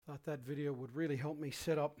Thought that video would really help me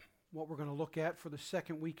set up what we're going to look at for the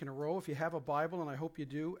second week in a row. If you have a Bible, and I hope you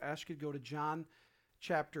do, ask you to go to John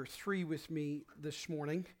chapter 3 with me this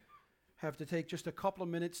morning. Have to take just a couple of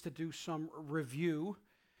minutes to do some review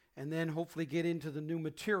and then hopefully get into the new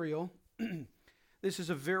material. This is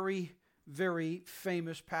a very, very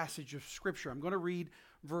famous passage of Scripture. I'm going to read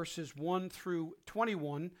verses 1 through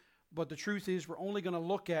 21, but the truth is we're only going to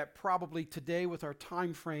look at probably today with our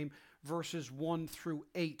time frame verses 1 through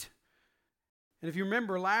 8. And if you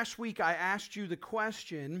remember, last week I asked you the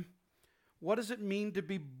question, what does it mean to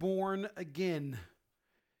be born again?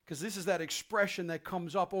 Because this is that expression that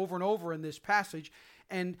comes up over and over in this passage.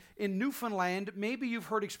 And in Newfoundland, maybe you've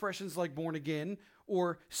heard expressions like born again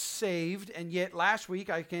or saved, and yet last week,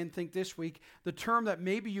 I can't think this week, the term that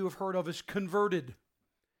maybe you have heard of is converted.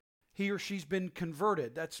 He or she's been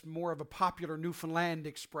converted. That's more of a popular Newfoundland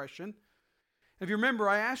expression. If you remember,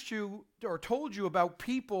 I asked you or told you about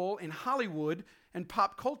people in Hollywood and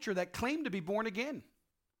pop culture that claim to be born again.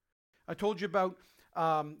 I told you about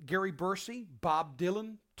Gary Busey, Bob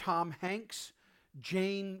Dylan, Tom Hanks,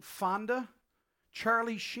 Jane Fonda,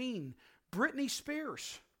 Charlie Sheen, Britney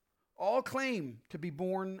Spears, all claim to be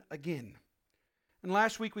born again. And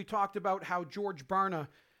last week we talked about how George Barna,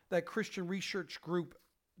 that Christian research group,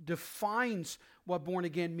 defines what born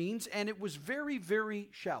again means, and it was very, very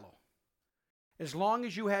shallow. As long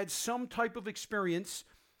as you had some type of experience,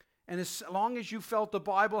 and as long as you felt the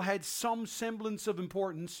Bible had some semblance of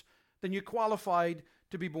importance, then you qualified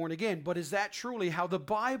to be born again. But is that truly how the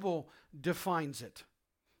Bible defines it?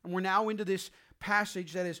 And we're now into this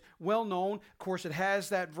passage that is well known. Of course, it has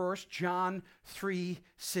that verse, John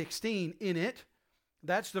 3:16, in it.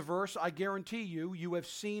 That's the verse I guarantee you have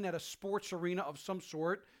seen at a sports arena of some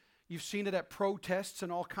sort. You've seen it at protests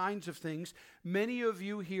and all kinds of things. Many of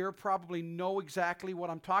you here probably know exactly what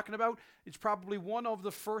I'm talking about. It's probably one of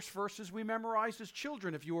the first verses we memorized as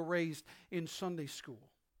children if you were raised in Sunday school.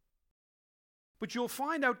 But you'll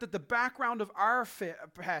find out that the background of our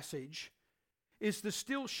passage is the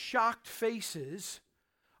still shocked faces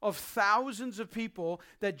of thousands of people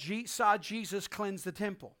that saw Jesus cleanse the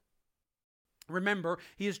temple. Remember,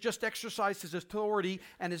 he has just exercised his authority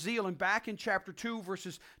and his zeal. And back in chapter 2,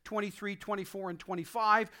 verses 23, 24, and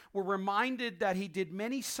 25, we're reminded that he did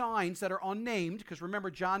many signs that are unnamed. Because remember,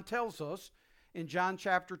 John tells us in John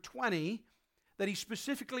chapter 20 that he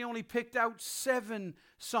specifically only picked out 7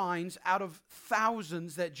 signs out of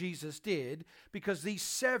thousands that Jesus did, because these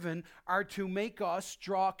 7 are to make us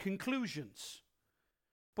draw conclusions.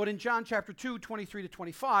 But in John chapter 2, 23 to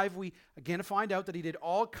 25, we again find out that he did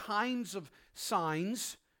all kinds of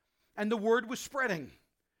signs, and the word was spreading.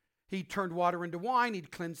 He turned water into wine, he'd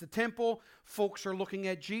cleansed the temple. Folks are looking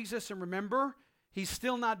at Jesus, and remember, he's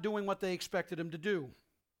still not doing what they expected him to do.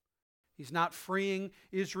 He's not freeing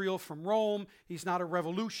Israel from Rome. He's not a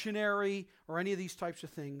revolutionary or any of these types of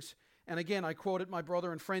things. And again, I quoted my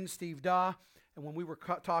brother and friend Steve Daw, and when we were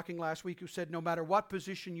talking last week, who said, no matter what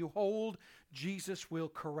position you hold, Jesus will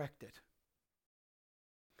correct it.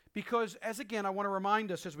 Because, as again, I want to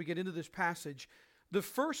remind us as we get into this passage, the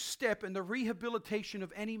first step in the rehabilitation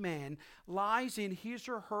of any man lies in his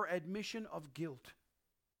or her admission of guilt.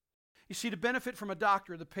 You see, to benefit from a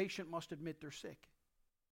doctor, the patient must admit they're sick.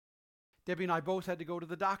 Debbie and I both had to go to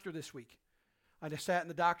the doctor this week. I just sat in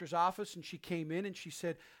the doctor's office, and she came in and she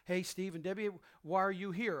said, hey, Steve and Debbie, why are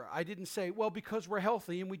you here? I didn't say, well, because we're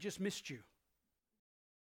healthy and we just missed you.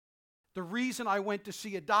 The reason I went to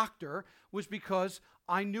see a doctor was because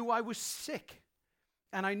I knew I was sick,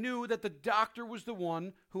 and I knew that the doctor was the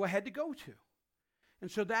one who I had to go to. And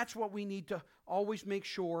so that's what we need to always make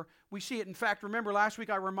sure we see it. In fact, remember last week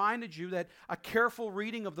I reminded you that a careful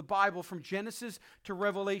reading of the Bible from Genesis to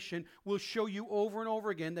Revelation will show you over and over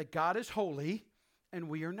again that God is holy and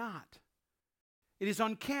we are not. It is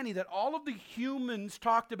uncanny that all of the humans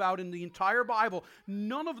talked about in the entire Bible,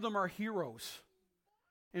 none of them are heroes.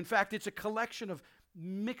 In fact, it's a collection of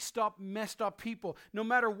mixed up, messed up people. No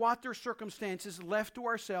matter what their circumstances, left to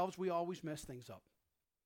ourselves, we always mess things up.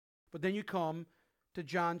 But then you come to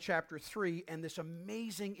John chapter 3 and this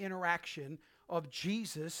amazing interaction of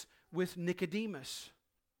Jesus with Nicodemus.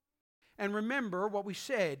 And remember what we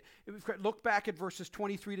said. Look back at verses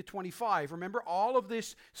 23 to 25. Remember all of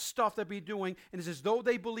this stuff that we're doing, and it's as though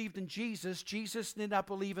they believed in Jesus. Jesus did not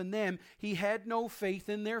believe in them. He had no faith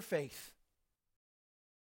in their faith.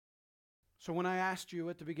 So when I asked you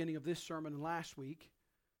at the beginning of this sermon last week,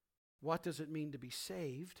 what does it mean to be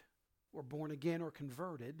saved or born again or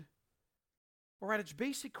converted? Or at its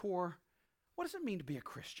basic core, what does it mean to be a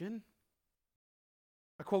Christian?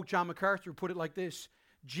 I quote John MacArthur, who put it like this: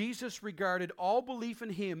 Jesus regarded all belief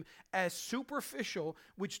in him as superficial,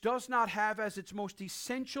 which does not have as its most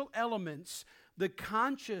essential elements the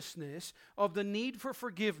consciousness of the need for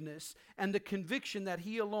forgiveness and the conviction that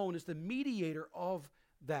he alone is the mediator of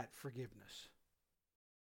that forgiveness.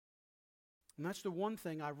 And that's the one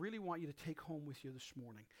thing I really want you to take home with you this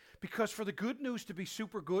morning. Because for the good news to be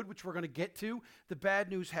super good, which we're going to get to, the bad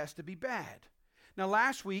news has to be bad. Now,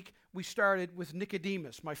 last week, we started with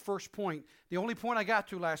Nicodemus, my first point, the only point I got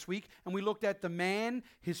to last week, and we looked at the man,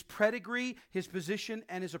 his pedigree, his position,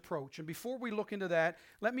 and his approach. And before we look into that,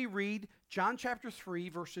 let me read John chapter 3,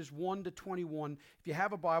 verses 1 to 21. If you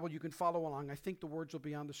have a Bible, you can follow along. I think the words will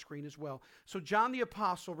be on the screen as well. So John the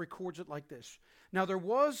Apostle records it like this. Now, there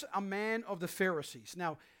was a man of the Pharisees.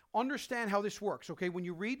 Now, understand how this works, okay? When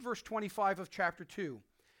you read verse 25 of chapter 2,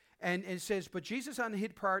 and it says, but Jesus on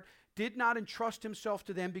his part did not entrust himself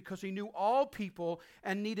to them because he knew all people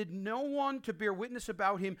and needed no one to bear witness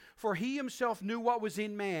about him, for he himself knew what was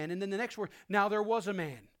in man. And then the next word, now there was a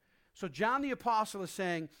man. So John the Apostle is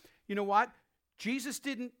saying, you know what?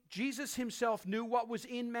 Jesus himself knew what was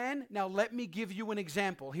in man. Now let me give you an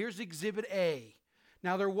example. Here's exhibit A.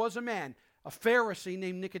 Now there was a man, a Pharisee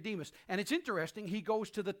named Nicodemus. And it's interesting, he goes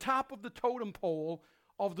to the top of the totem pole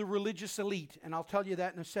of the religious elite. And I'll tell you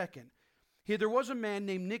that in a second. Here there was a man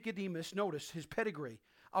named Nicodemus, notice his pedigree,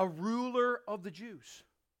 a ruler of the Jews.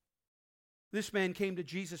 This man came to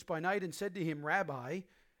Jesus by night and said to him, Rabbi,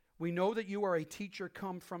 we know that you are a teacher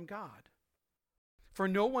come from God. For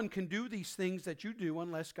no one can do these things that you do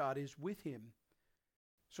unless God is with him.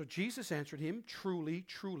 So Jesus answered him, truly,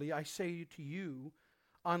 truly, I say to you,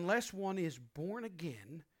 unless one is born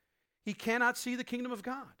again, he cannot see the kingdom of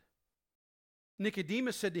God.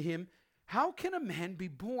 Nicodemus said to him, how can a man be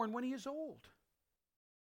born when he is old?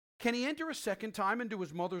 Can he enter a second time into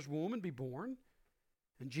his mother's womb and be born?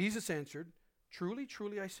 And Jesus answered, truly,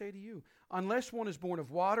 truly, I say to you, unless one is born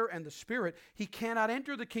of water and the Spirit, he cannot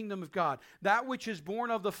enter the kingdom of God. That which is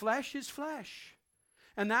born of the flesh is flesh,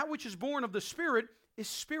 and that which is born of the Spirit is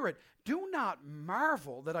spirit. Do not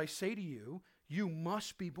marvel that I say to you, you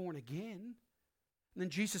must be born again. And then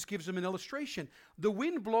Jesus gives them an illustration. The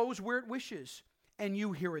wind blows where it wishes, and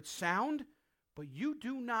you hear its sound, but you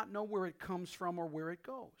do not know where it comes from or where it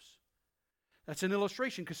goes. That's an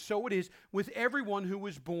illustration, because so it is with everyone who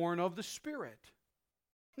was born of the Spirit.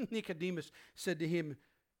 Nicodemus said to him,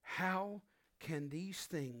 how can these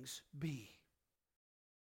things be?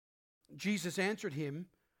 Jesus answered him,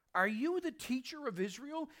 are you the teacher of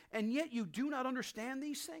Israel, and yet you do not understand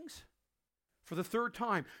these things? For the third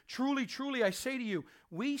time, truly, truly, I say to you,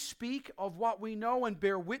 we speak of what we know and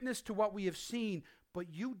bear witness to what we have seen,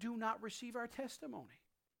 but you do not receive our testimony.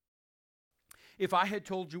 If I had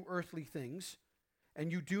told you earthly things,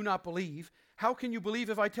 and you do not believe, how can you believe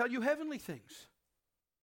if I tell you heavenly things?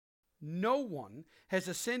 No one has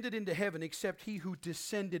ascended into heaven except he who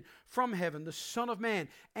descended from heaven, the Son of Man.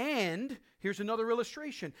 And, here's another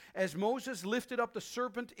illustration, as Moses lifted up the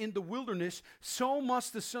serpent in the wilderness, so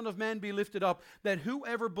must the Son of Man be lifted up, that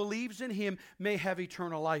whoever believes in him may have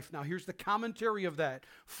eternal life. Now here's the commentary of that.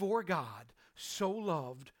 For God so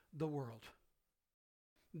loved the world,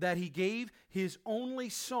 that he gave his only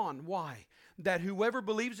Son. Why? That whoever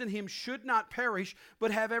believes in him should not perish,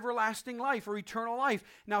 but have everlasting life or eternal life.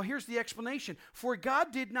 Now here's the explanation. For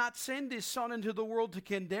God did not send his Son into the world to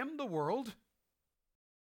condemn the world.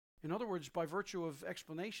 In other words, by virtue of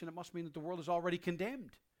explanation, it must mean that the world is already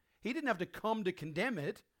condemned. He didn't have to come to condemn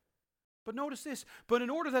it. But notice this, but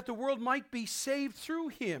in order that the world might be saved through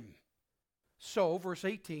him. So, verse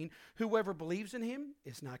 18, whoever believes in him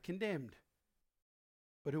is not condemned.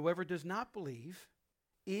 But whoever does not believe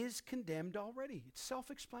is condemned already. It's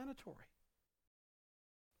self-explanatory.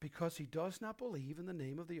 Because he does not believe in the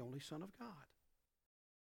name of the only Son of God.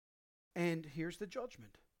 And here's the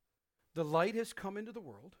judgment. The light has come into the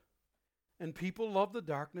world, and people love the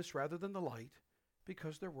darkness rather than the light,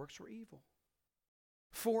 because their works were evil.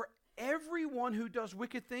 For everyone who does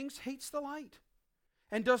wicked things hates the light,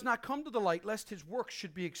 and does not come to the light, lest his works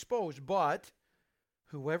should be exposed. But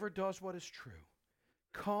whoever does what is true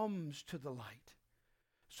comes to the light,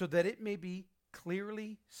 so that it may be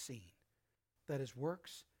clearly seen that his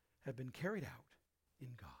works have been carried out in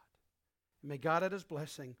God. And may God add his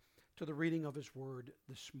blessing to the reading of his word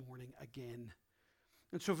this morning again.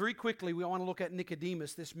 And so very quickly, we want to look at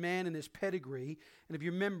Nicodemus, this man and his pedigree. And if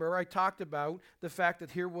you remember, I talked about the fact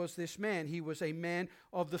that here was this man. He was a man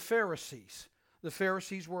of the Pharisees. The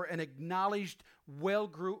Pharisees were an acknowledged,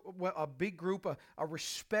 a big group, a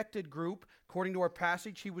respected group. According to our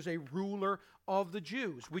passage, he was a ruler of the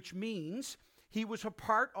Jews, which means he was a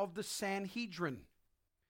part of the Sanhedrin.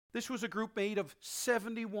 This was a group made of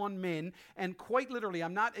 71 men, and quite literally,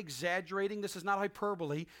 I'm not exaggerating, this is not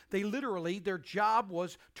hyperbole, their job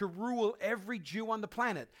was to rule every Jew on the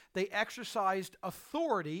planet. They exercised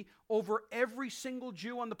authority over every single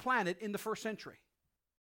Jew on the planet in the first century.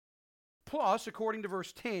 Plus, according to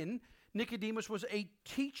verse 10, Nicodemus was a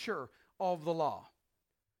teacher of the law,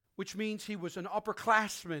 which means he was an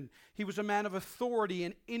upperclassman. He was a man of authority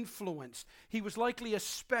and influence. He was likely a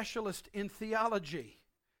specialist in theology.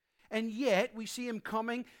 And yet, we see him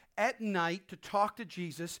coming at night to talk to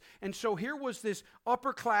Jesus. And so here was this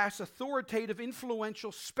upper-class, authoritative,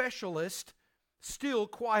 influential specialist, still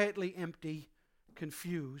quietly empty,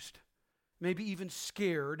 confused, maybe even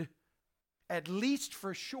scared, at least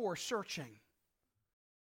for sure searching.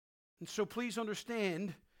 And so please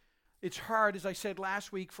understand, it's hard, as I said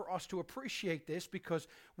last week, for us to appreciate this because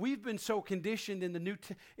we've been so conditioned in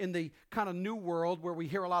the kind of new world where we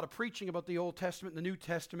hear a lot of preaching about the Old Testament and the New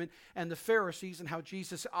Testament and the Pharisees and how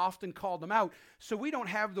Jesus often called them out. So we don't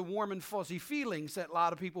have the warm and fuzzy feelings that a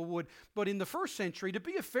lot of people would. But in the first century, to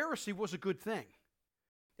be a Pharisee was a good thing.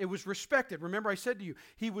 It was respected. Remember I said to you,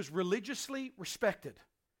 he was religiously respected.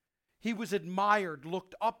 He was admired,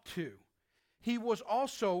 looked up to. He was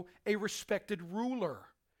also a respected ruler.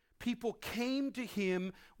 People came to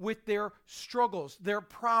him with their struggles, their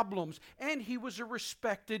problems, and he was a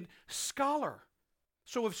respected scholar.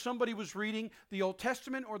 So if somebody was reading the Old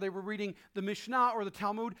Testament or they were reading the Mishnah or the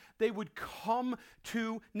Talmud, they would come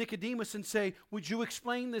to Nicodemus and say, "Would you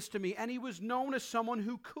explain this to me?" And he was known as someone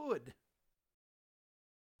who could.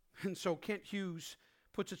 And so Kent Hughes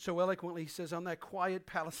puts it so eloquently. He says, on that quiet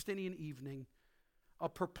Palestinian evening, a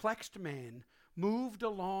perplexed man moved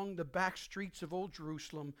along the back streets of Old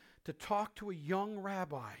Jerusalem to talk to a young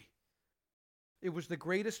rabbi. It was the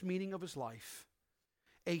greatest meeting of his life,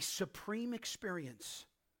 a supreme experience.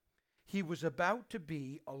 He was about to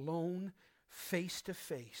be alone, face to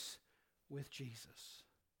face with Jesus.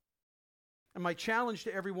 And my challenge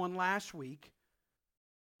to everyone last week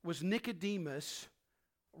was Nicodemus,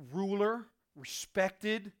 ruler,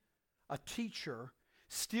 respected, a teacher,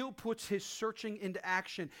 still puts his searching into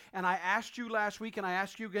action. And I asked you last week and I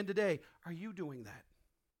ask you again today, are you doing that?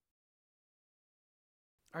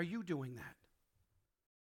 Are you doing that?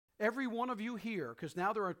 Every one of you here, because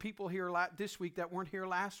now there are people here this week that weren't here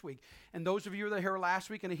last week. And those of you that were here last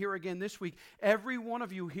week and are here again this week, every one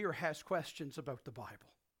of you here has questions about the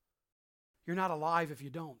Bible. You're not alive if you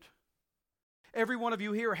don't. Every one of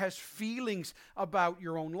you here has feelings about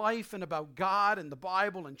your own life and about God and the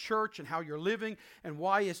Bible and church and how you're living and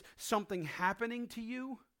why is something happening to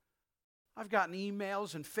you. I've gotten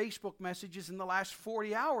emails and Facebook messages in the last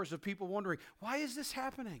 40 hours of people wondering, why is this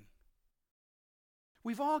happening?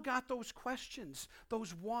 We've all got those questions,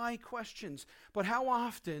 those why questions. But how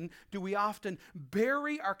often do we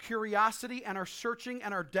bury our curiosity and our searching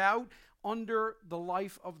and our doubt under the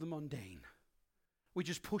life of the mundane? We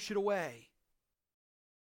just push it away.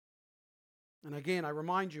 And again, I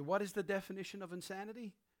remind you, what is the definition of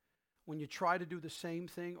insanity? When you try to do the same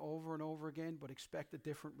thing over and over again, but expect a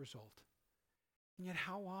different result. And yet,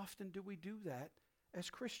 how often do we do that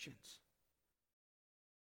as Christians?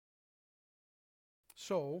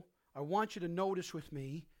 So, I want you to notice with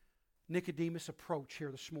me Nicodemus' approach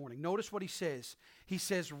here this morning. Notice what he says. He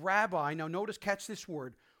says, Rabbi, now notice, catch this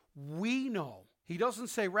word, we know. He doesn't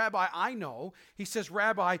say, Rabbi, I know. He says,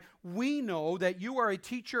 Rabbi, we know that you are a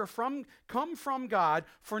teacher come from God,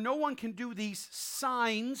 for no one can do these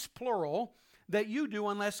signs, plural, that you do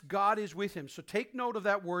unless God is with him. So take note of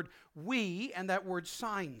that word we and that word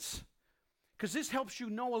signs, because this helps you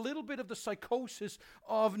know a little bit of the psychosis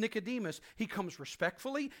of Nicodemus. He comes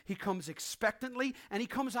respectfully, he comes expectantly, and he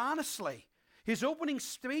comes honestly. His opening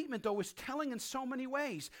statement, though, is telling in so many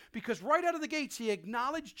ways, because right out of the gates, he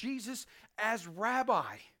acknowledged Jesus as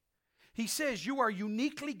rabbi. He says, you are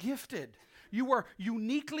uniquely gifted. You are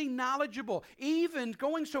uniquely knowledgeable, even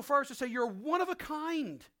going so far as to say you're one of a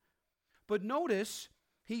kind. But notice,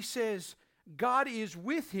 he says, God is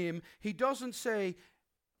with him. He doesn't say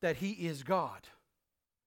that he is God.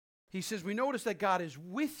 He says, we notice that God is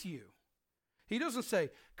with you. He doesn't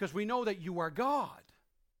say, because we know that you are God.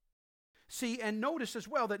 See, and notice as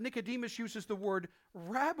well that Nicodemus uses the word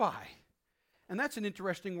rabbi. And that's an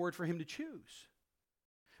interesting word for him to choose,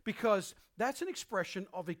 because that's an expression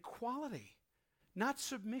of equality, not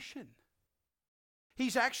submission.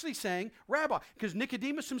 He's actually saying rabbi, because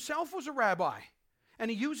Nicodemus himself was a rabbi. And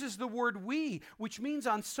he uses the word we, which means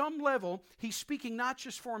on some level he's speaking not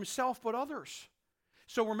just for himself but others.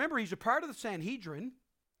 So remember, he's a part of the Sanhedrin.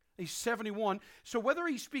 He's 71. So whether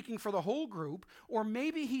he's speaking for the whole group, or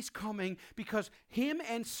maybe he's coming because him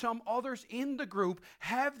and some others in the group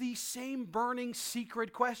have these same burning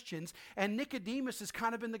secret questions, and Nicodemus has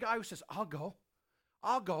kind of been the guy who says, I'll go,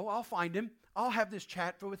 I'll find him, I'll have this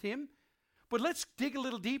chat with him. But let's dig a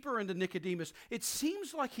little deeper into Nicodemus. It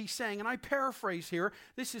seems like he's saying, and I paraphrase here,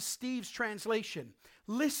 this is Steve's translation,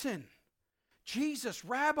 listen, Jesus,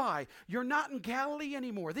 Rabbi, you're not in Galilee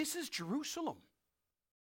anymore. This is Jerusalem.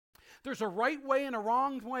 There's a right way and a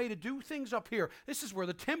wrong way to do things up here. This is where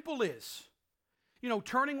the temple is. You know,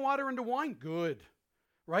 turning water into wine, good.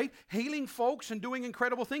 Right? Healing folks and doing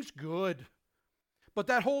incredible things, good. But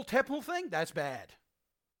that whole temple thing, that's bad.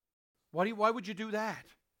 Why would you do that?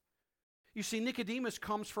 You see, Nicodemus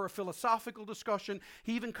comes for a philosophical discussion.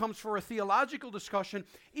 He even comes for a theological discussion,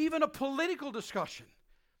 even a political discussion.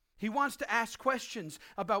 He wants to ask questions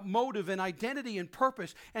about motive and identity and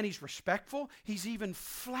purpose, and he's respectful. He's even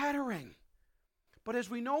flattering. But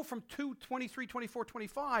as we know from 2:23, 24,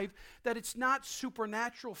 25, that it's not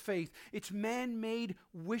supernatural faith. It's man-made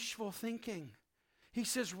wishful thinking. He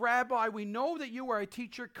says, Rabbi, we know that you are a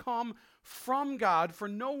teacher come from God, for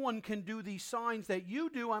no one can do these signs that you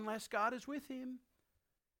do unless God is with him.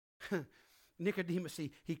 Nicodemus,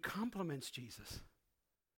 he compliments Jesus.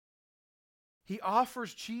 He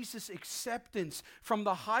offers Jesus acceptance from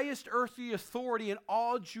the highest earthly authority in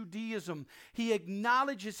all Judaism. He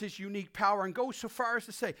acknowledges his unique power and goes so far as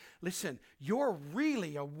to say, listen, you're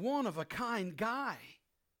really a one-of-a-kind guy.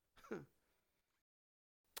 And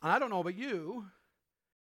I don't know about you,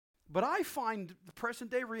 but I find the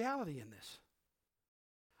present-day reality in this.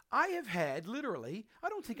 I have had, literally, I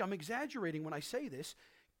don't think I'm exaggerating when I say this,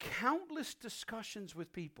 countless discussions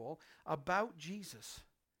with people about Jesus.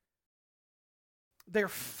 They're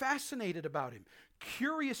fascinated about him,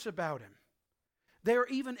 curious about him. They're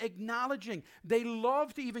even acknowledging. They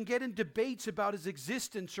love to even get in debates about his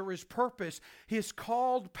existence or his purpose, his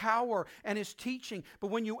called power and his teaching.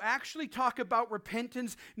 But when you actually talk about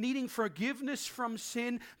repentance, needing forgiveness from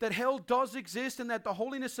sin, that hell does exist and that the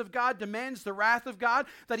holiness of God demands the wrath of God,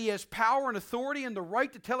 that he has power and authority and the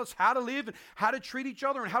right to tell us how to live and how to treat each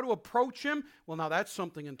other and how to approach him, well, now that's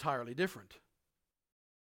something entirely different.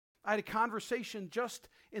 I had a conversation just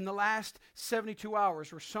in the last 72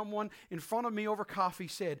 hours where someone in front of me over coffee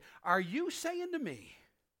said, are you saying to me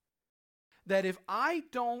that if I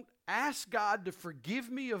don't ask God to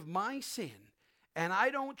forgive me of my sin and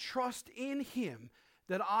I don't trust in him,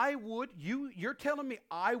 that you're telling me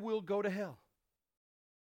I will go to hell?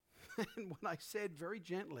 And when I said very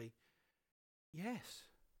gently, yes,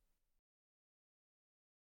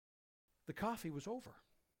 the coffee was over.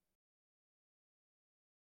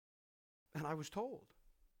 And I was told,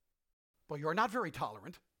 well, you're not very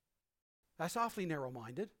tolerant. That's awfully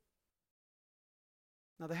narrow-minded.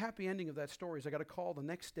 Now, the happy ending of that story is I got a call the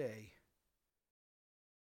next day,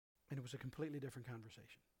 and it was a completely different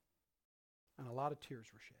conversation. And a lot of tears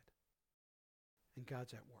were shed. And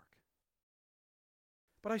God's at work.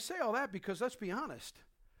 But I say all that because, let's be honest,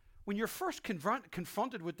 when you're first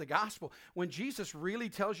confronted with the gospel, when Jesus really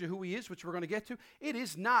tells you who he is, which we're going to get to, it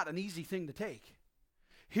is not an easy thing to take.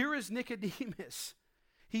 Here is Nicodemus.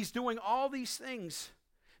 He's doing all these things.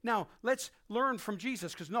 Now, let's learn from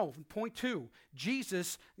Jesus, because point 2,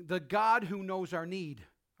 Jesus, the God who knows our need.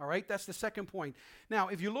 All right, that's the second point. Now,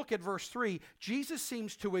 if you look at verse 3, Jesus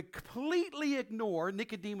seems to completely ignore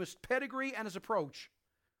Nicodemus' pedigree and his approach.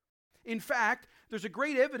 In fact, there's a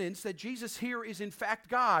great evidence that Jesus here is in fact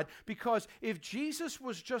God, because if Jesus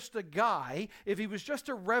was just a guy, if he was just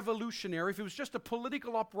a revolutionary, if he was just a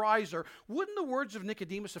political upriser, wouldn't the words of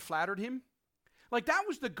Nicodemus have flattered him? Like, that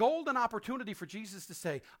was the golden opportunity for Jesus to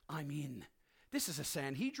say, I'm in. This is a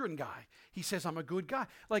Sanhedrin guy. He says, I'm a good guy.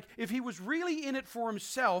 Like, if he was really in it for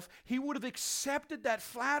himself, he would have accepted that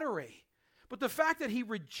flattery. But the fact that he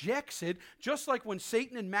rejects it, just like when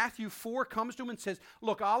Satan in Matthew 4 comes to him and says,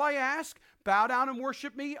 look, all I ask, bow down and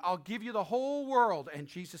worship me, I'll give you the whole world. And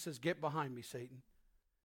Jesus says, get behind me, Satan.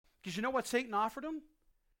 Because you know what Satan offered him?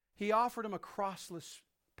 He offered him a crossless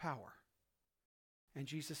power. And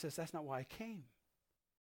Jesus says, that's not why I came.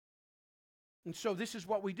 And so this is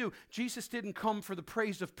what we do. Jesus didn't come for the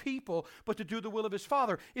praise of people, but to do the will of his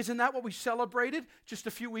Father. Isn't that what we celebrated just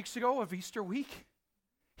a few weeks ago of Easter week?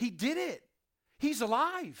 He did it. He's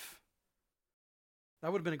alive.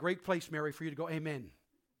 That would have been a great place, Mary, for you to go, amen.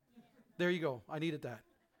 There you go. I needed that.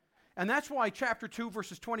 And that's why chapter 2,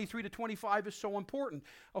 verses 23 to 25 is so important.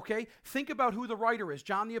 Okay? Think about who the writer is,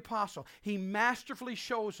 John the Apostle. He masterfully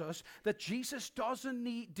shows us that Jesus doesn't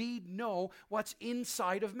indeed know what's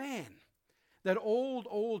inside of man. That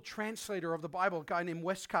old translator of the Bible, a guy named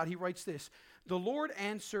Westcott, he writes this: the Lord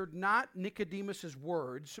answered not Nicodemus'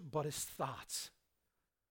 words, but his thoughts.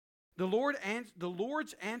 The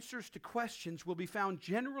Lord's answers to questions will be found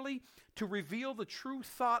generally to reveal the true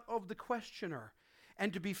thought of the questioner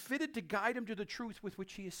and to be fitted to guide him to the truth with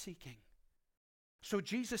which he is seeking. So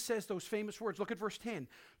Jesus says those famous words. Look at verse 10.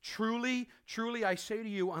 Truly, truly, I say to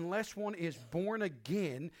you, unless one is born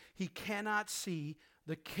again, he cannot see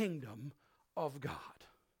the kingdom of God.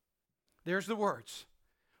 There's the words.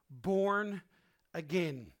 Born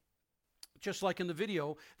again. Just like in the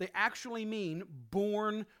video, they actually mean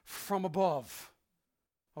born from above.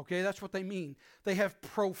 Okay, that's what they mean. They have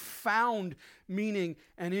profound meaning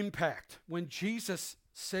and impact. When Jesus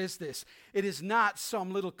says this, it is not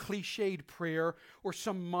some little cliched prayer or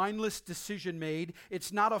some mindless decision made.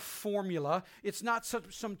 It's not a formula. It's not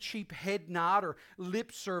some cheap head nod or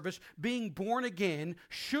lip service. Being born again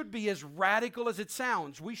should be as radical as it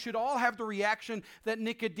sounds. We should all have the reaction that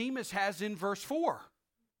Nicodemus has in verse 4.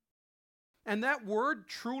 And that word,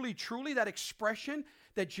 truly, truly, that expression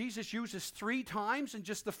that Jesus uses 3 times in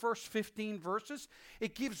just the first 15 verses,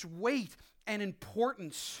 it gives weight and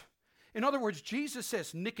importance. In other words, Jesus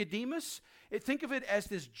says, Nicodemus, think of it as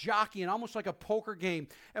this jockey and almost like a poker game,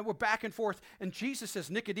 and we're back and forth, and Jesus says,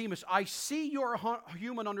 Nicodemus, I see your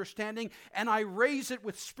human understanding, and I raise it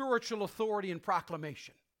with spiritual authority and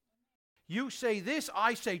proclamation. You say this,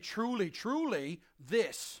 I say truly, truly,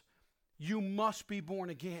 this. You must be born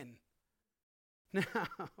again. Now,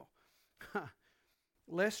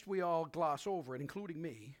 lest we all gloss over it, including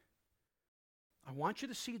me, I want you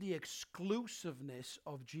to see the exclusiveness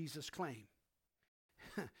of Jesus' claim.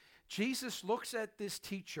 Jesus looks at this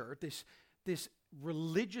teacher, this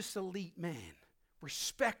religious elite man,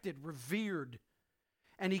 respected, revered,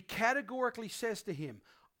 and he categorically says to him,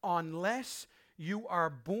 unless you are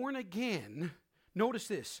born again, notice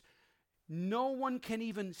this, no one can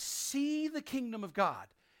even see the kingdom of God.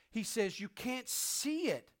 He says you can't see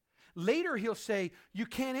it. Later he'll say you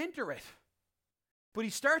can't enter it. But he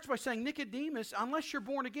starts by saying, Nicodemus, unless you're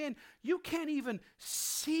born again, you can't even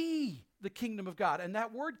see the kingdom of God. And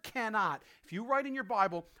that word cannot, if you write in your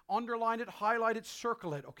Bible, underline it, highlight it,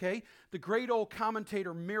 circle it, okay? The great old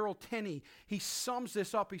commentator Merrill Tenney, he sums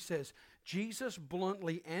this up. He says, Jesus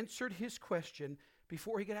bluntly answered his question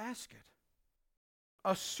before he could ask it,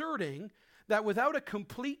 asserting that without a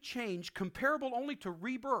complete change, comparable only to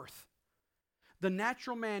rebirth, the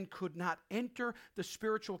natural man could not enter the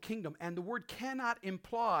spiritual kingdom. And the word cannot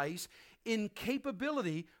implies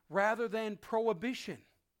incapability rather than prohibition.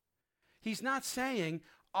 He's not saying,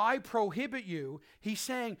 I prohibit you. He's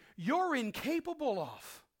saying, you're incapable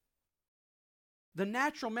of. The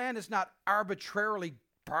natural man is not arbitrarily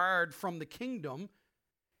barred from the kingdom.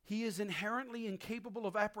 He is inherently incapable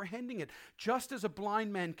of apprehending it, just as a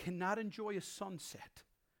blind man cannot enjoy a sunset.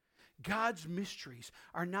 God's mysteries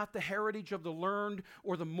are not the heritage of the learned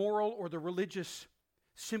or the moral or the religious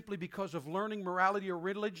simply because of learning, morality, or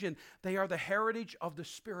religion. They are the heritage of the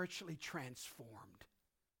spiritually transformed.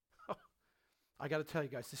 I got to tell you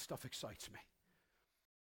guys, this stuff excites me.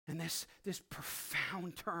 And this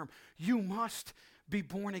profound term, you must be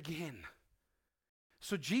born again.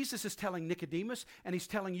 So Jesus is telling Nicodemus, and he's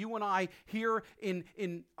telling you and I here in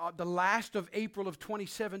the last of April of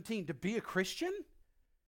 2017, to be a Christian,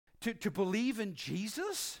 to believe in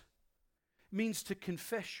Jesus, means to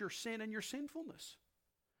confess your sin and your sinfulness,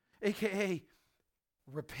 a.k.a.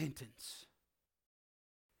 repentance.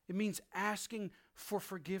 It means asking for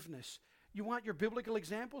forgiveness. You want your biblical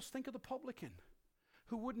examples? Think of the publican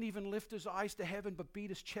who wouldn't even lift his eyes to heaven but beat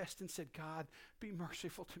his chest and said, God, be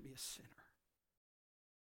merciful to me, a sinner.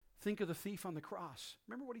 Think of the thief on the cross.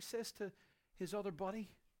 Remember what he says to his other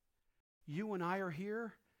buddy? You and I are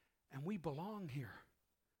here, and we belong here.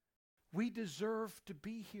 We deserve to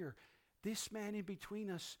be here. This man in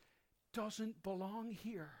between us doesn't belong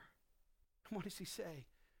here. What does he say?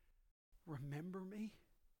 Remember me?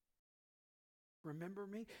 Remember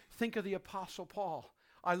me? Think of the Apostle Paul.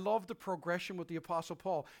 I love the progression with the Apostle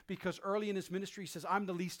Paul because early in his ministry he says, I'm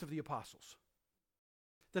the least of the apostles.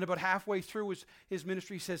 Then about halfway through his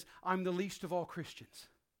ministry he says, I'm the least of all Christians.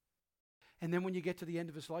 And then when you get to the end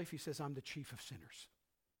of his life, he says, I'm the chief of sinners.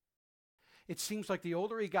 It seems like the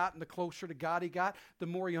older he got and the closer to God he got, the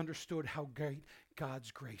more he understood how great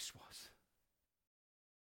God's grace was.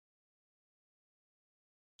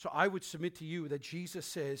 So I would submit to you that Jesus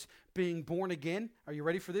says, being born again, are you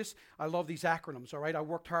ready for this? I love these acronyms, all right? I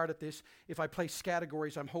worked hard at this. If I place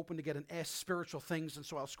categories, I'm hoping to get an S, spiritual things, and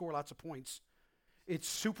so I'll score lots of points. It's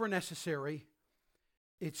super necessary,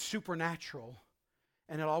 it's supernatural,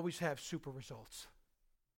 and it'll always have super results.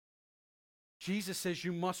 Jesus says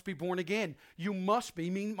you must be born again. You must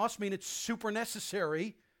mean it's super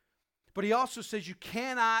necessary. But he also says you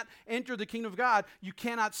cannot enter the kingdom of God. You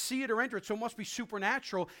cannot see it or enter it, so it must be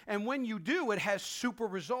supernatural. And when you do, it has super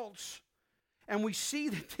results. And we see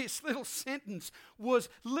that this little sentence was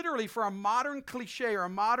literally, for a modern cliche or a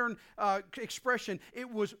modern expression,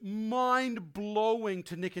 it was mind-blowing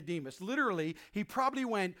to Nicodemus. Literally, he probably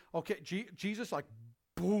went, okay, Jesus, like,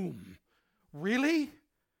 boom, really?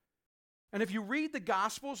 And if you read the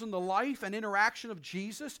Gospels and the life and interaction of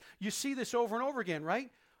Jesus, you see this over and over again, right?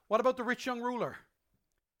 What about the rich young ruler?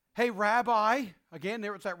 Hey, Rabbi, again,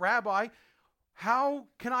 there was that Rabbi, how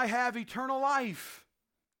can I have eternal life?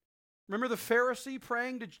 Remember the Pharisee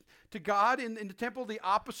praying to God in the temple, the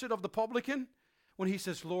opposite of the publican? When he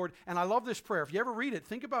says, Lord, and I love this prayer. If you ever read it,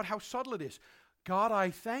 think about how subtle it is. God,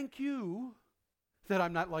 I thank you that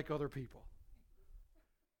I'm not like other people.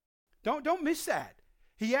 Don't miss that.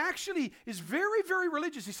 He actually is very, very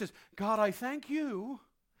religious. He says, God, I thank you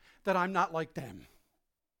that I'm not like them.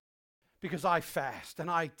 Because I fast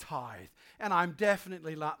and I tithe. And I'm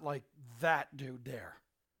definitely not like that dude there.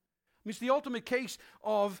 I mean, it's the ultimate case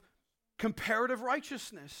of comparative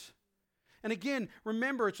righteousness. And again,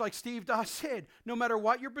 remember, it's like Steve Doss said, no matter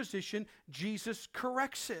what your position, Jesus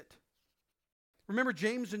corrects it. Remember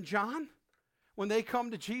James and John? When they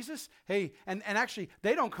come to Jesus, hey, and actually,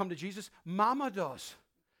 they don't come to Jesus, Mama does.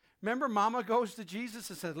 Remember, Mama goes to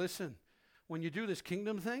Jesus and says, listen, when you do this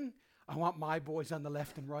kingdom thing, I want my boys on the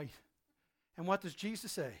left and right. And what does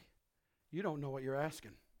Jesus say? You don't know what you're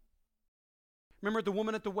asking. Remember the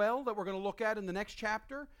woman at the well that we're going to look at in the next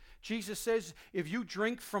chapter? Jesus says, if you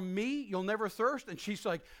drink from me, you'll never thirst. And she's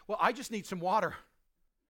like, well, I just need some water.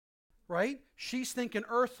 Right? She's thinking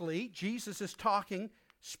earthly. Jesus is talking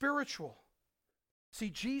spiritual. See,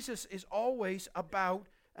 Jesus is always about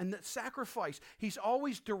and the sacrifice. He's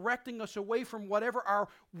always directing us away from whatever our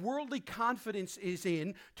worldly confidence is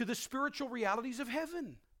in to the spiritual realities of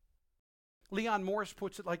heaven. Leon Morris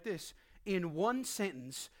puts it like this. In one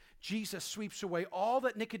sentence, Jesus sweeps away all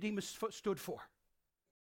that Nicodemus stood for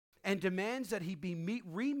and demands that he be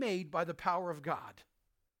remade by the power of God.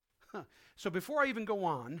 So before I even go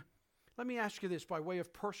on, let me ask you this by way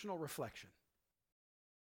of personal reflection.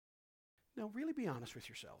 Now, really be honest with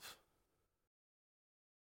yourself.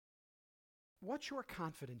 What's your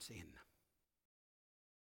confidence in?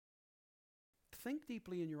 Think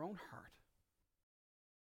deeply in your own heart.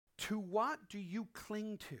 To what do you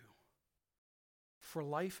cling to for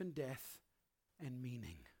life and death and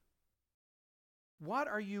meaning? What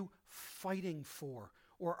are you fighting for,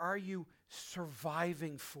 or are you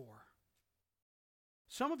surviving for?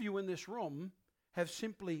 Some of you in this room have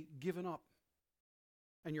simply given up,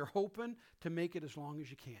 and you're hoping to make it as long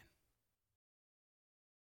as you can.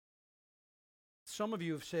 Some of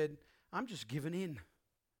you have said, I'm just giving in.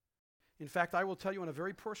 In fact, I will tell you on a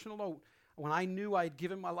very personal note, when I knew I had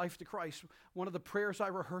given my life to Christ, one of the prayers I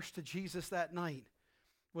rehearsed to Jesus that night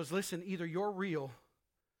was, listen, either you're real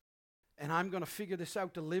and I'm going to figure this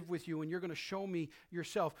out to live with you and you're going to show me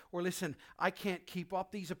yourself, or listen, I can't keep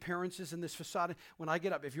up these appearances and this facade. When I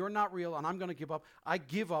get up, if you're not real and I'm going to give up, I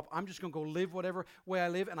give up. I'm just going to go live whatever way I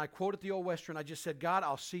live. And I quoted the old Western. I just said, God,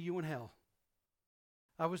 I'll see you in hell.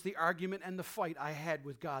 That was the argument and the fight I had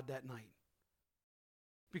with God that night.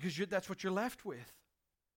 Because that's what you're left with.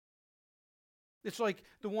 It's like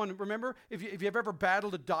the one, remember, if you've ever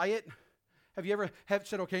battled a diet, have you ever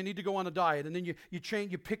said, okay, I need to go on a diet, and then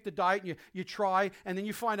you pick the diet, and you try, and then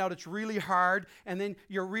you find out it's really hard, and then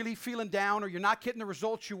you're really feeling down, or you're not getting the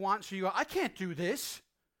results you want, so you go, I can't do this,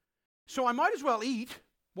 so I might as well eat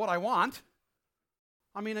what I want.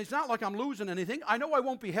 I mean, it's not like I'm losing anything. I know I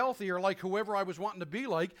won't be healthier like whoever I was wanting to be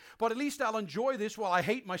like, but at least I'll enjoy this while I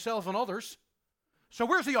hate myself and others. So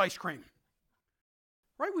where's the ice cream?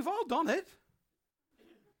 Right? We've all done it.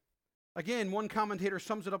 Again, one commentator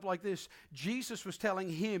sums it up like this. Jesus was telling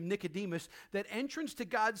him, Nicodemus, that entrance to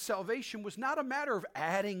God's salvation was not a matter of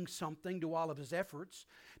adding something to all of his efforts,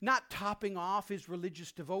 not topping off his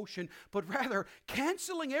religious devotion, but rather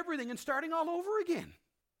canceling everything and starting all over again.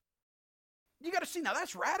 You got to see, now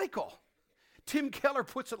that's radical. Tim Keller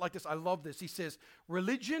puts it like this. I love this. He says,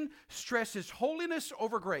 religion stresses holiness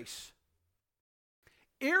over grace.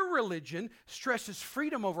 Irreligion stresses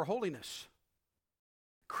freedom over holiness.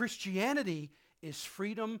 Christianity is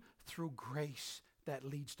freedom through grace that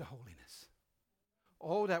leads to holiness.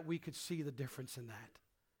 Oh, that we could see the difference in that.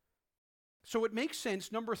 So it makes sense,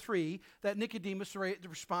 number 3, that Nicodemus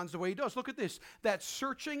responds the way he does. Look at this, that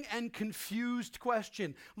searching and confused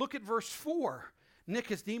question. Look at verse 4.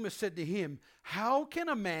 Nicodemus said to him, how can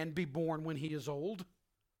a man be born when he is old?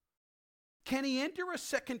 Can he enter a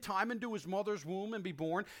second time into his mother's womb and be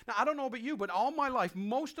born? Now, I don't know about you, but all my life,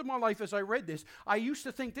 most of my life as I read this, I used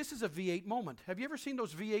to think this is a V8 moment. Have you ever seen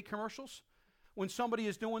those V8 commercials? When somebody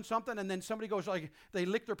is doing something and then somebody goes like, they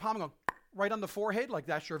lick their palm and go right on the forehead, like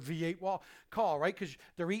that's your V8 call, right? Because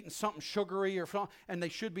they're eating something sugary or something, and they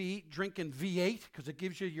should be drinking V8 because it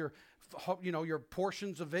gives you your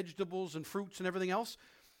portions of vegetables and fruits and everything else.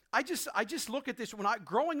 I just look at this.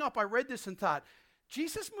 Growing up, I read this and thought,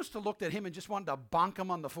 Jesus must have looked at him and just wanted to bonk him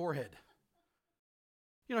on the forehead.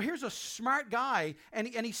 Here's a smart guy, and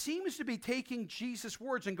he seems to be taking Jesus'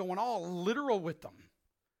 words and going all literal with them.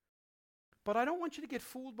 But I don't want you to get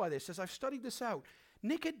fooled by this. As I've studied this out,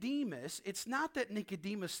 Nicodemus, it's not that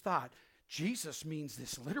Nicodemus thought Jesus means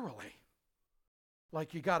this literally.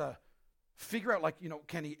 Like you got to figure out,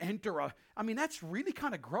 can he enter that's really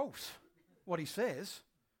kind of gross, what he says.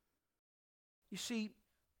 You see,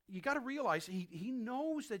 you got to realize he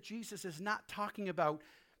knows that Jesus is not talking about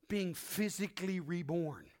being physically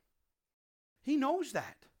reborn. He knows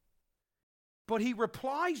that. But he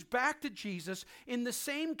replies back to Jesus in the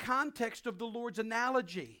same context of the Lord's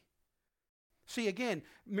analogy. See, again,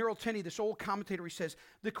 Merrill Tenney, this old commentator, he says,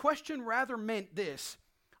 the question rather meant this: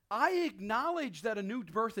 I acknowledge that a new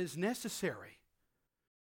birth is necessary,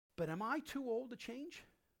 but am I too old to change?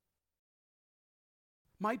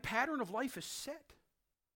 My pattern of life is set.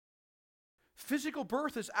 Physical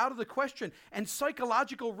birth is out of the question, and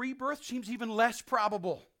psychological rebirth seems even less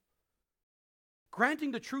probable.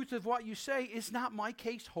 Granting the truth of what you say, is not my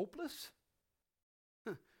case hopeless?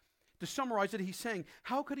 To summarize it, he's saying,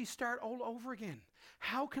 how could he start all over again?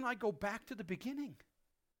 How can I go back to the beginning?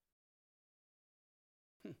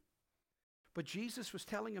 But Jesus was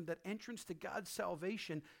telling him that entrance to God's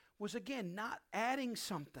salvation was, again, not adding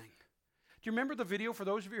something. Do you remember the video, for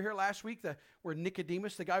those of you here last week, where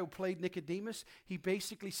Nicodemus, the guy who played Nicodemus, he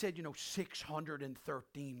basically said,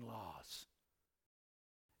 613 laws.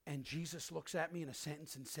 And Jesus looks at me in a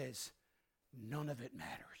sentence and says, none of it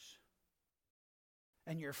matters.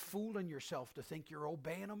 And you're fooling yourself to think you're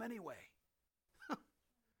obeying them anyway.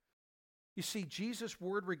 You see, Jesus'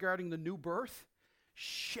 word regarding the new birth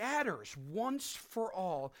shatters once for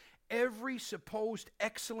all every supposed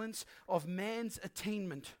excellence of man's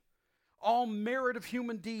attainment, all merit of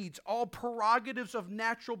human deeds, all prerogatives of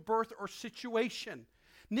natural birth or situation.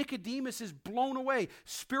 Nicodemus is blown away.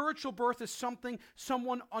 Spiritual birth is something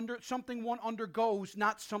one undergoes,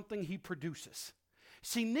 not something he produces.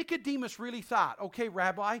 See, Nicodemus really thought, okay,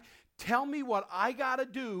 Rabbi, tell me what I got to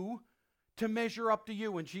do to measure up to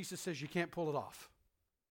you. And Jesus says, you can't pull it off.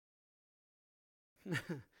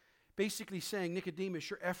 Basically saying, Nicodemus,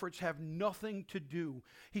 your efforts have nothing to do.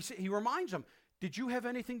 He reminds him, did you have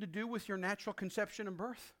anything to do with your natural conception and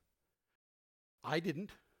birth? I didn't.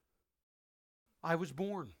 I was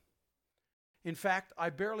born. In fact, I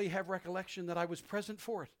barely have recollection that I was present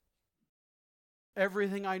for it.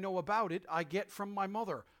 Everything I know about it, I get from my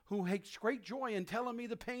mother, who takes great joy in telling me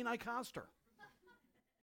the pain I caused her,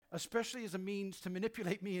 especially as a means to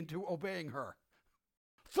manipulate me into obeying her.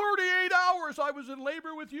 38 hours I was in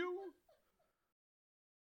labor with you.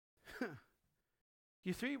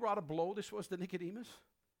 You see what a blow this was to Nicodemus?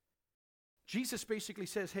 Jesus basically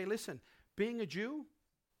says, hey, listen, being a Jew,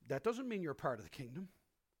 that doesn't mean you're part of the kingdom.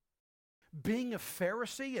 Being a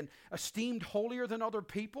Pharisee and esteemed holier than other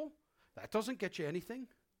people, that doesn't get you anything.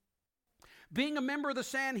 Being a member of the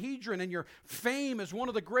Sanhedrin and your fame as one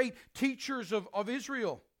of the great teachers of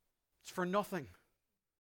Israel, it's for nothing.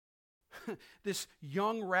 This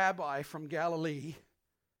young rabbi from Galilee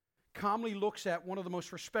calmly looks at one of the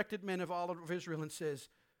most respected men of all of Israel and says,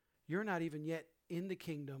 you're not even yet in the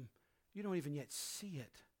kingdom. You don't even yet see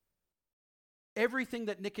it. Everything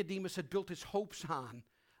that Nicodemus had built his hopes on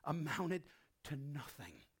amounted to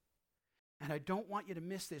nothing. And I don't want you to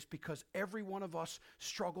miss this, because every one of us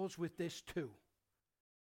struggles with this too.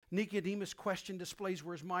 Nicodemus' question displays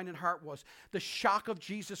where his mind and heart was. The shock of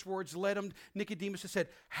Jesus' words led Nicodemus to said,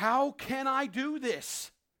 how can I do this?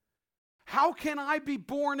 How can I be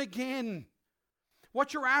born again?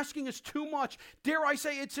 What you're asking is too much. Dare I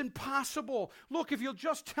say it's impossible. Look, if you'll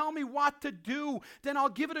just tell me what to do, then I'll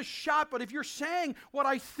give it a shot. But if you're saying what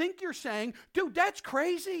I think you're saying, dude, that's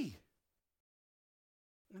crazy.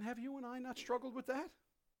 And have you and I not struggled with that?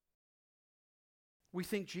 We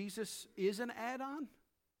think Jesus is an add-on.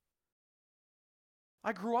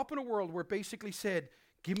 I grew up in a world where it basically said,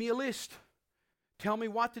 give me a list. Tell me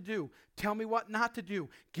what to do. Tell me what not to do.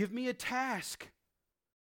 Give me a task.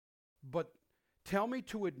 But tell me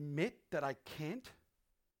to admit that I can't.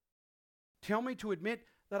 Tell me to admit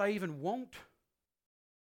that I even won't.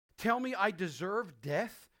 Tell me I deserve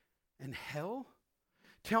death and hell.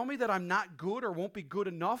 Tell me that I'm not good or won't be good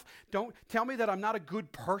enough. Don't tell me that I'm not a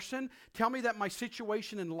good person. Tell me that my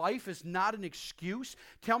situation in life is not an excuse.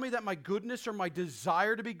 Tell me that my goodness or my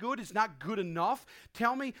desire to be good is not good enough.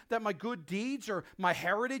 Tell me that my good deeds or my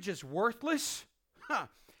heritage is worthless.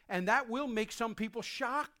 And that will make some people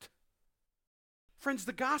shocked. Friends,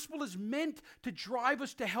 the gospel is meant to drive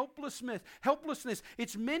us to helplessness.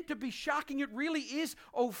 It's meant to be shocking. It really is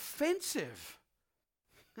offensive.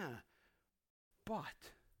 But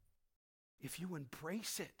if you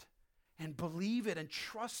embrace it and believe it and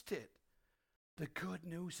trust it, the good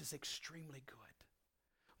news is extremely good.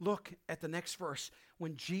 Look at the next verse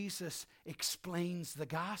when Jesus explains the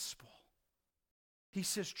gospel. He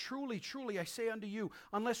says, truly, truly, I say unto you,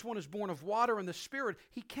 unless one is born of water and the Spirit,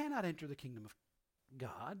 he cannot enter the kingdom of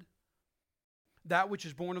God. That which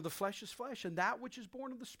is born of the flesh is flesh, and that which is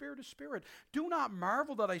born of the Spirit is spirit. Do not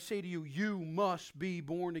marvel that I say to you, you must be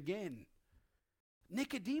born again.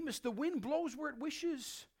 Nicodemus, the wind blows where it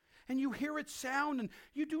wishes, and you hear its sound, and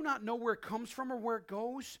you do not know where it comes from or where it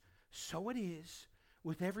goes. So it is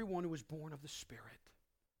with everyone who is born of the Spirit.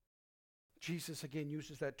 Jesus again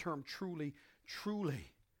uses that term, truly,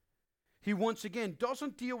 truly. He once again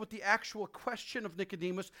doesn't deal with the actual question of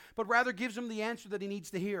Nicodemus, but rather gives him the answer that he needs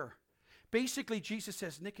to hear. Basically, Jesus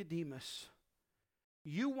says, Nicodemus,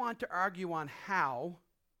 you want to argue on how,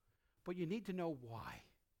 but you need to know why.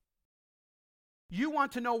 You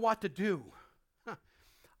want to know what to do.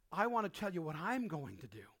 I want to tell you what I'm going to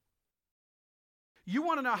do. You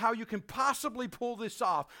want to know how you can possibly pull this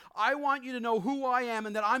off. I want you to know who I am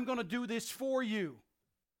and that I'm going to do this for you.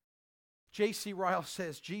 J.C. Ryle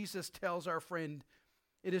says, Jesus tells our friend,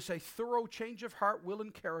 it is a thorough change of heart, will,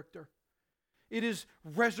 and character. It is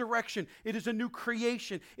resurrection. It is a new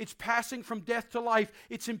creation. It's passing from death to life.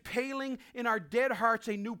 It's impaling in our dead hearts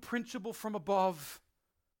a new principle from above.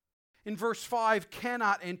 In verse 5,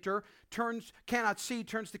 cannot see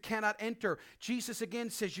turns to cannot enter. Jesus again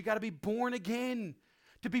says you got to be born again.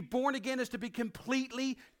 To be born again is to be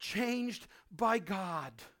completely changed by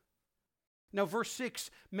God. Now, verse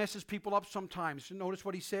 6 messes people up sometimes. Notice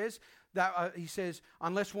what he says. He says,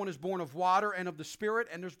 unless one is born of water and of the Spirit,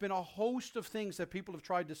 and there's been a host of things that people have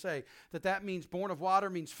tried to say. That means born of water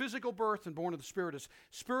means physical birth, and born of the Spirit is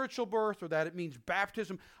spiritual birth, or that it means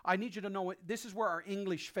baptism. I need you to know, this is where our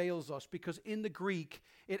English fails us, because in the Greek,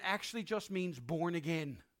 it actually just means born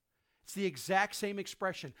again. It's the exact same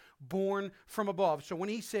expression, born from above. So when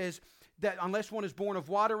he says that unless one is born of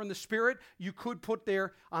water and the Spirit, you could put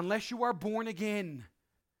there, unless you are born again.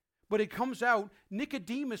 But it comes out,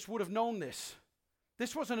 Nicodemus would have known this.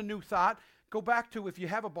 This wasn't a new thought. Go back to, if you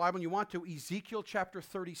have a Bible and you want to, Ezekiel chapter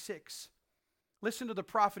 36. Listen to the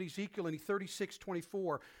prophet Ezekiel in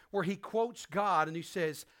 36:24, where he quotes God and he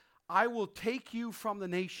says, I will take you from the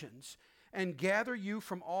nations and gather you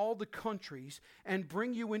from all the countries and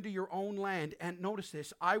bring you into your own land. And notice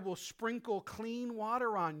this, I will sprinkle clean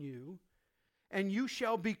water on you, and you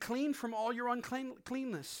shall be clean from all your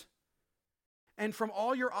uncleanness. And from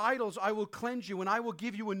all your idols I will cleanse you, and I will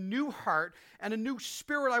give you a new heart, and a new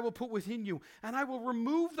spirit I will put within you. And I will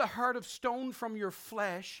remove the heart of stone from your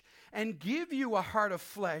flesh, and give you a heart of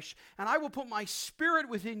flesh. And I will put my spirit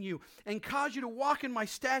within you, and cause you to walk in my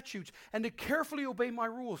statutes, and to carefully obey my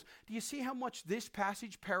rules. Do you see how much this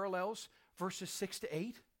passage parallels verses 6 to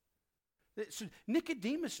 8? So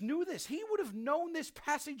Nicodemus knew this. He would have known this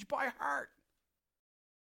passage by heart.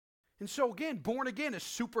 And so again, born again is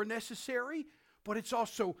super necessary, but it's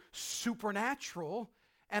also supernatural,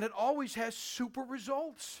 and it always has super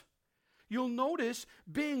results. You'll notice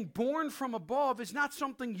being born from above is not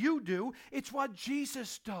something you do, it's what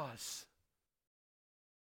Jesus does.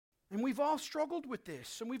 And we've all struggled with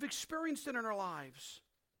this, and we've experienced it in our lives.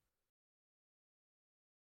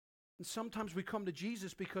 And sometimes we come to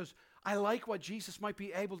Jesus because I like what Jesus might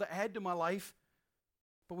be able to add to my life,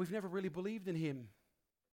 but we've never really believed in him.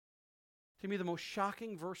 To me, the most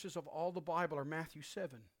shocking verses of all the Bible are Matthew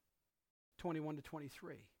 7:21 to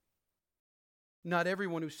 23. Not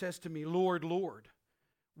everyone who says to me, Lord, Lord,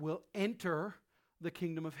 will enter the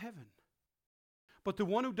kingdom of heaven, but the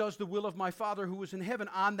one who does the will of my Father who is in heaven.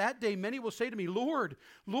 On that day, many will say to me, Lord,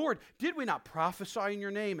 Lord, did we not prophesy in your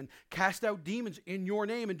name and cast out demons in your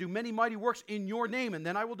name and do many mighty works in your name? And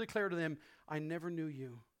then I will declare to them, I never knew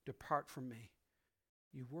you. Depart from me,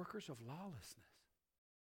 you workers of lawlessness.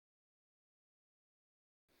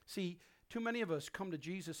 See, too many of us come to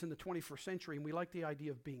Jesus in the 21st century and we like the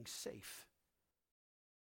idea of being safe.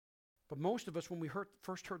 But most of us, when we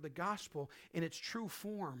first heard the gospel in its true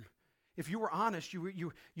form, if you were honest,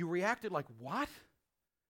 you reacted like, what?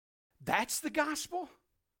 That's the gospel?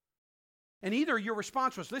 And either your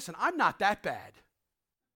response was, listen, I'm not that bad.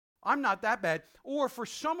 I'm not that bad. Or for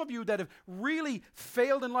some of you that have really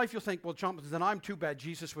failed in life, you'll think, well, John, then I'm too bad.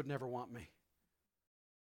 Jesus would never want me.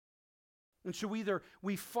 And so either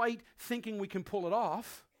we fight thinking we can pull it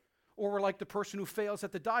off, or we're like the person who fails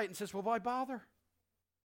at the diet and says, well, why bother?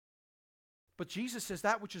 But Jesus says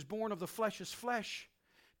that which is born of the flesh is flesh.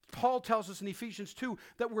 Paul tells us in Ephesians 2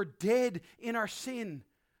 that we're dead in our sin.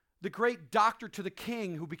 The great doctor to the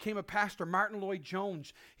king who became a pastor, Martin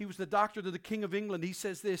Lloyd-Jones, he was the doctor to the King of England. He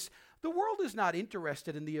says this, the world is not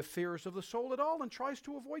interested in the affairs of the soul at all and tries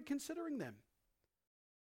to avoid considering them.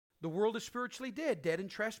 The world is spiritually dead in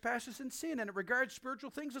trespasses and sin, and it regards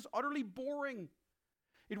spiritual things as utterly boring.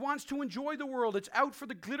 It wants to enjoy the world. It's out for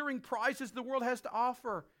the glittering prizes the world has to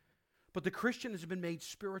offer. But the Christian has been made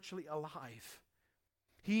spiritually alive.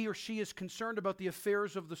 He or she is concerned about the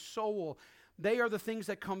affairs of the soul. They are the things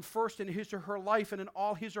that come first in his or her life and in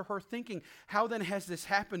all his or her thinking. How then has this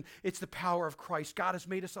happened? It's the power of Christ. God has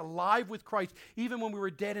made us alive with Christ, even when we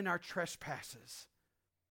were dead in our trespasses.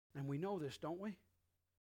 And we know this, don't we?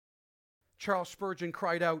 Charles Spurgeon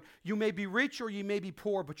cried out, you may be rich or you may be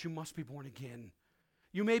poor, but you must be born again.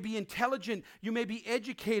 You may be intelligent, you may be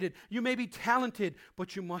educated, you may be talented,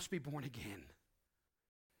 but you must be born again.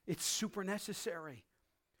 It's super necessary,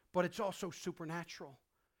 but it's also supernatural.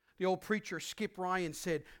 The old preacher Skip Ryan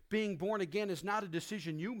said, being born again is not a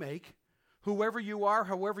decision you make. Whoever you are,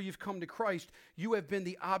 however you've come to Christ, you have been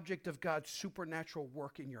the object of God's supernatural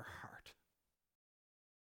work in your heart.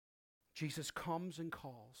 Jesus comes and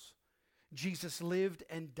calls. Jesus lived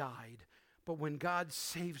and died. But when God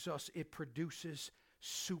saves us, it produces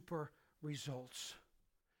super results.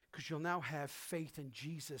 Because you'll now have faith in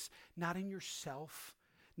Jesus, not in yourself,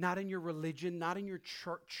 not in your religion, not in your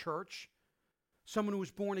church. Someone who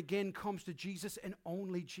is born again comes to Jesus and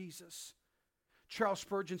only Jesus. Charles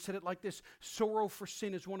Spurgeon said it like this, sorrow for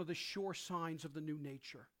sin is one of the sure signs of the new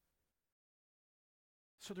nature.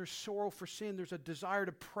 So there's sorrow for sin, there's a desire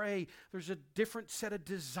to pray, there's a different set of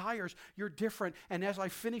desires. You're different. And as I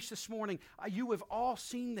finish this morning, you have all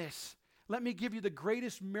seen this. Let me give you the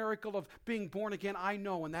greatest miracle of being born again I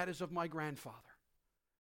know, and that is of my grandfather.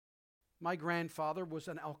 My grandfather was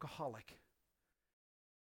an alcoholic.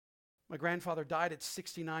 My grandfather died at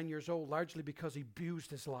 69 years old, largely because he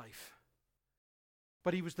abused his life.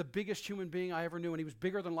 But he was the biggest human being I ever knew, and he was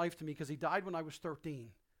bigger than life to me because he died when I was 13.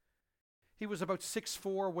 He was about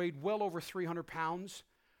 6'4", weighed well over 300 pounds.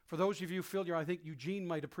 For those of you who I think Eugene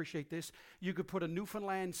might appreciate this, you could put a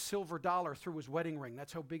Newfoundland silver dollar through his wedding ring.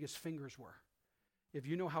 That's how big his fingers were. If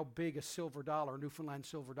you know how big a silver dollar, a Newfoundland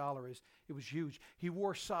silver dollar is, it was huge. He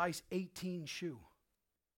wore size 18 shoe.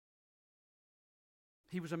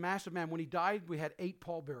 He was a massive man. When he died, we had 8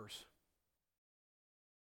 pallbearers.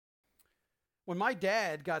 When my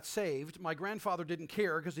dad got saved, my grandfather didn't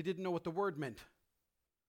care because he didn't know what the word meant.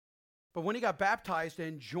 But when he got baptized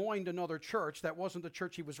and joined another church, that wasn't the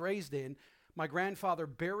church he was raised in, my grandfather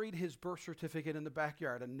buried his birth certificate in the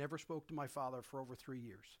backyard and never spoke to my father for over 3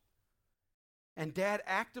 years. And Dad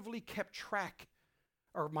actively kept track,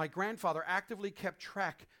 or my grandfather actively kept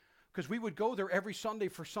track, because we would go there every Sunday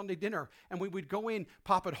for Sunday dinner, and we would go in,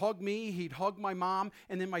 Pop would hug me, he'd hug my mom,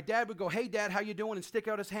 and then my dad would go, hey, Dad, how you doing, and stick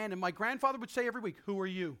out his hand, and my grandfather would say every week, who are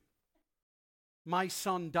you? My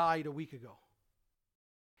son died a week ago.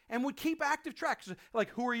 And would keep active track, like,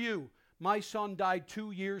 who are you? My son died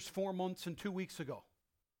 2 years, 4 months, and 2 weeks ago.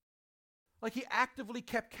 Like he actively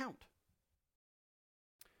kept count.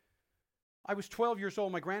 I was 12 years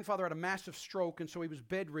old. My grandfather had a massive stroke, and so he was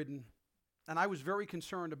bedridden. And I was very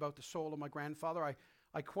concerned about the soul of my grandfather.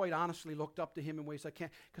 I quite honestly looked up to him in ways I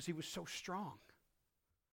can't, because he was so strong.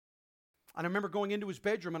 And I remember going into his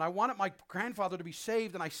bedroom, and I wanted my grandfather to be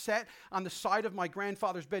saved, and I sat on the side of my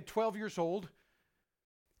grandfather's bed, 12 years old,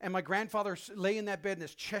 and my grandfather lay in that bed, and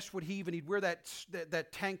his chest would heave, and he'd wear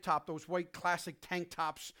that tank top, those white classic tank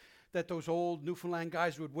tops that those old Newfoundland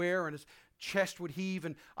guys would wear, and his chest would heave,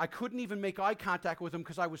 and I couldn't even make eye contact with him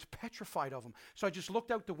because I was petrified of him. So I just looked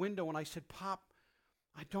out the window and I said, Pop,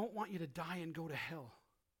 I don't want you to die and go to hell.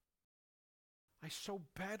 I so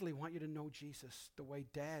badly want you to know Jesus the way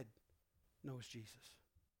Dad knows Jesus.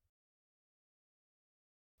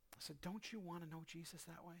 I said, don't you want to know Jesus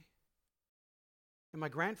that way? And my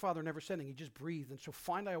grandfather never said anything. He just breathed. And so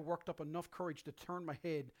finally I worked up enough courage to turn my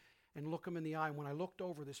head and look him in the eye. And when I looked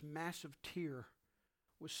over, this massive tear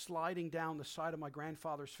was sliding down the side of my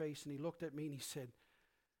grandfather's face, and he looked at me and he said,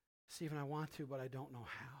 Stephen, I want to, but I don't know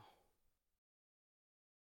how.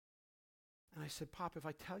 And I said, Pop, if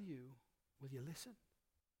I tell you, will you listen?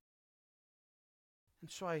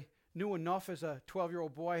 And so I knew enough as a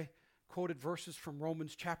 12-year-old boy, quoted verses from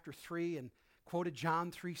Romans chapter 3 and quoted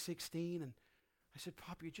John 3:16 and I said,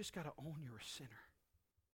 Pop, you just got to own you're a sinner.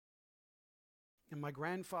 And my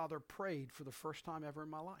grandfather prayed for the first time ever in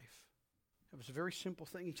my life. It was a very simple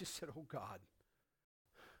thing. He just said, oh God,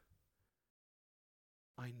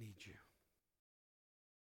 I need you.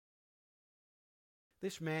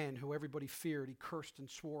 This man who everybody feared, he cursed and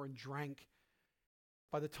swore and drank.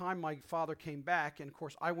 By the time my father came back, and of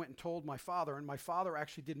course I went and told my father, and my father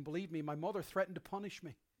actually didn't believe me. My mother threatened to punish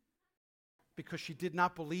me because she did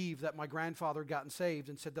not believe that my grandfather had gotten saved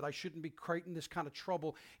and said that I shouldn't be creating this kind of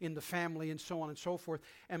trouble in the family and so on and so forth.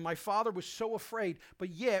 And my father was so afraid. But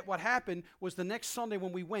yet what happened was the next Sunday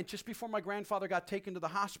when we went, just before my grandfather got taken to the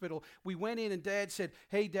hospital, we went in and Dad said,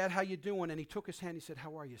 hey, Dad, how you doing? And he took his hand. He said,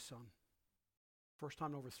 how are you, son? First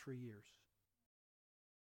time in over 3 years.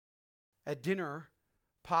 At dinner,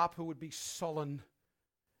 Pop, who would be sullen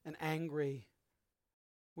and angry,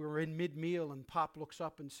 we were in mid-meal and Pop looks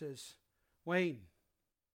up and says, Wayne,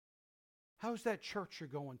 how's that church you're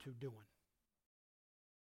going to doing?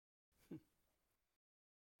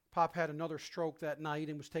 Pop had another stroke that night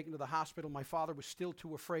and was taken to the hospital. My father was still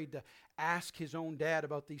too afraid to ask his own dad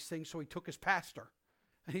about these things, so he took his pastor.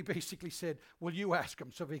 And he basically said, well, you ask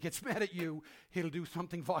him. So if he gets mad at you, he'll do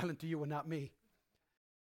something violent to you and not me.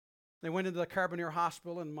 They went into the Carbonear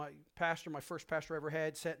Hospital, and my pastor, my first pastor I ever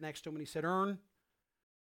had, sat next to him, and he said, Ern,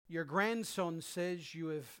 your grandson says you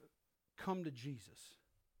have come to Jesus.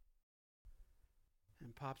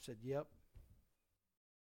 And Pop said, yep.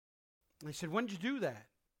 And I said, when did you do that?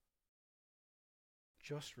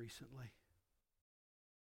 Just recently.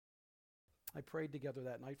 I prayed together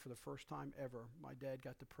that night for the first time ever. My dad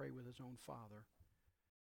got to pray with his own father.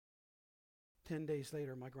 10 days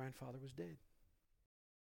later, my grandfather was dead.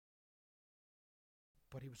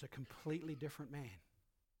 But he was a completely different man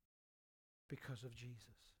because of Jesus.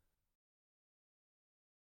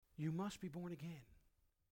 You must be born again.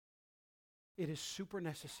 It is super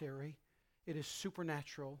necessary, it is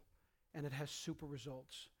supernatural, and it has super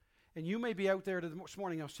results. And you may be out there this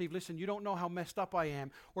morning, now, Steve, listen, you don't know how messed up I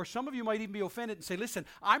am. Or some of you might even be offended and say, listen,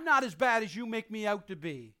 I'm not as bad as you make me out to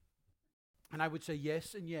be. And I would say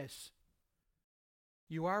yes and yes.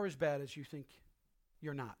 You are as bad as you think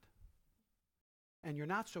you're not. And you're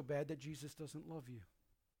not so bad that Jesus doesn't love you.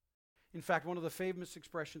 In fact, one of the favorite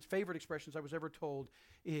expressions I was ever told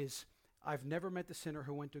is, I've never met the sinner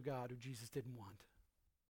who went to God who Jesus didn't want.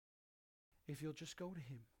 If you'll just go to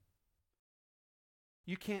him.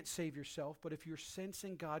 You can't save yourself, but if you're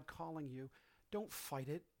sensing God calling you, don't fight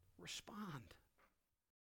it, respond.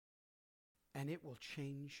 And it will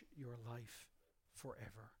change your life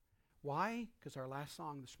forever. Why? Because our last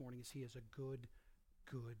song this morning is He is a good,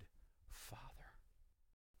 good Father.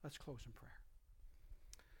 Let's close in prayer.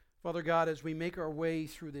 Father God, as we make our way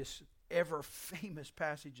through this ever-famous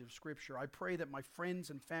passage of Scripture, I pray that my friends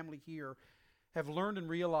and family here have learned and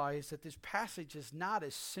realized that this passage is not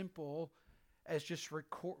as simple as just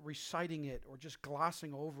reciting it or just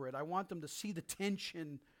glossing over it. I want them to see the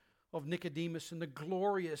tension of Nicodemus and the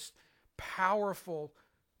glorious, powerful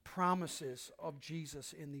promises of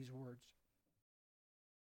Jesus in these words.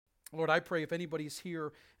 Lord, I pray if anybody's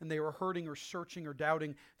here and they are hurting or searching or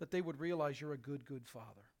doubting, that they would realize you're a good, good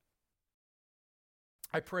Father.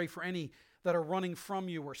 I pray for any that are running from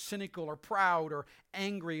you or cynical or proud or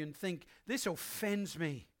angry and think, this offends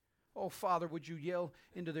me. Oh, Father, would you yell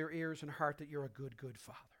into their ears and heart that you're a good, good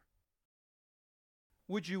Father?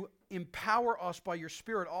 Would you empower us by your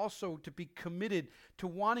Spirit also to be committed to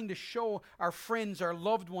wanting to show our friends, our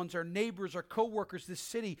loved ones, our neighbors, our co-workers, this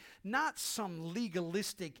city, not some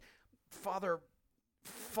legalistic, Father,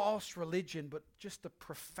 false religion, but just the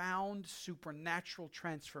profound supernatural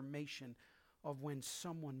transformation of when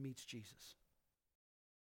someone meets Jesus.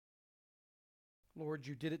 Lord,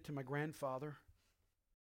 you did it to my grandfather.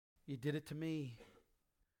 You did it to me.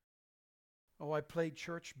 Oh, I played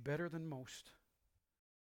church better than most.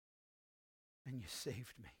 And you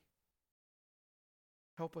saved me.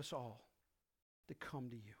 Help us all to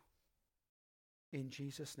come to you. In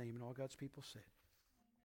Jesus' name, and all God's people said.